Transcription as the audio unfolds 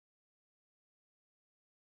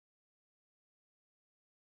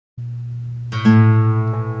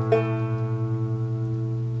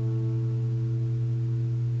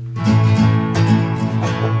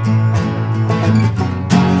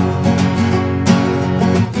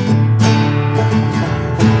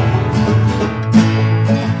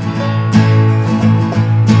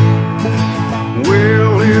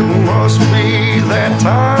Must be that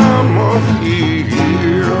time of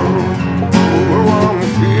year. Oh, I'm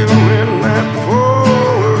feeling that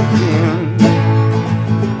pull again.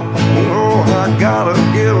 Oh, I gotta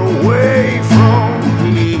get away from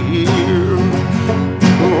here.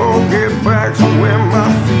 Oh, get back to where my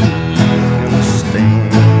feet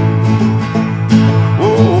stand.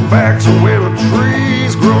 Oh, back to where the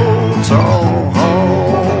trees grow tall.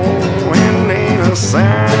 And ain't a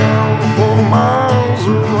sound for miles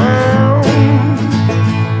around.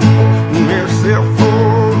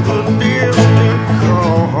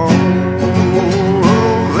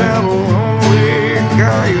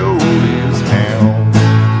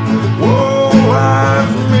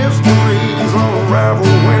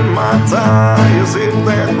 Tires hit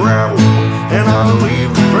that gravel, and I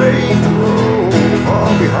leave the paved road far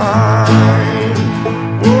behind.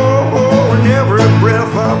 Oh, and every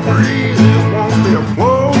breath I breathe is one step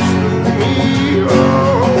closer to me.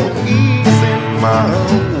 Oh, easing my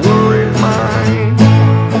worried mind.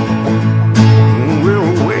 We're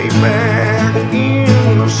way back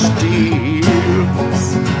in the stills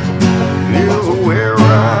is where I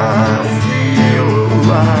feel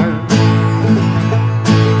alive.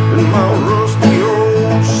 My rusty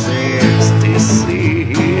old 66,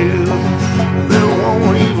 they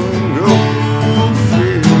won't even go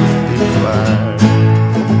 55.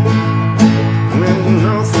 And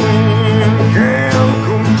nothing can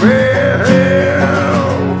compare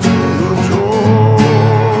to the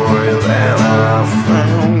joy that I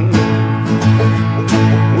found.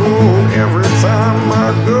 Oh, every time I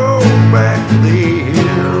go back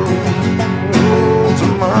there, oh, to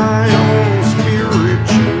my own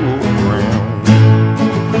spiritual.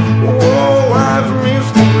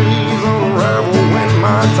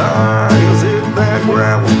 Tires hit that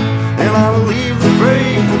gravel, and I leave the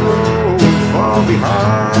paved road far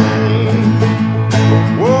behind.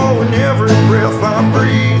 Whoa, and every breath I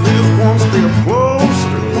breathe is one step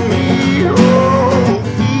closer to me. Oh,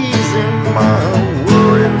 easing my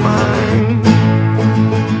worried mind.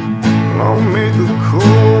 I'll make a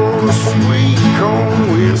cold sweet corn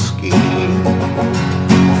whiskey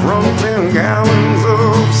from 10 gallons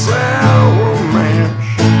of sour mash.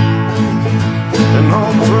 And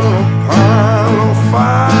I'll turn a pile of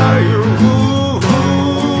fire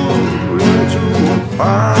into a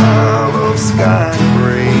pile of sky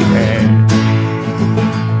gray ash.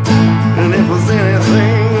 And if there's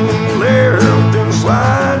anything left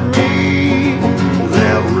inside me,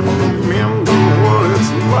 they'll remember what it's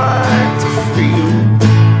like to feel.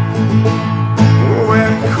 Oh,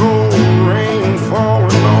 that cold rain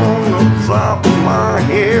falling on the top of my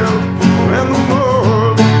head, and the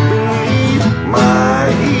mud beneath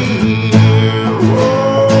my heel.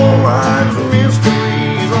 Oh, life's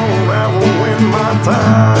mysteries unravel when my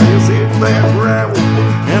tires hit that gravel,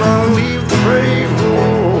 and I leave the paved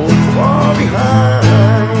road far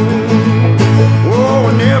behind. Oh,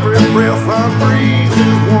 and every breath I breathe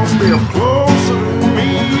is one step closer to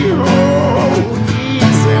me. Oh,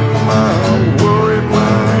 easing my worried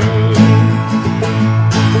mind.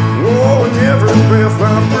 Oh, and every breath I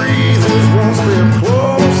breathe is one step closer.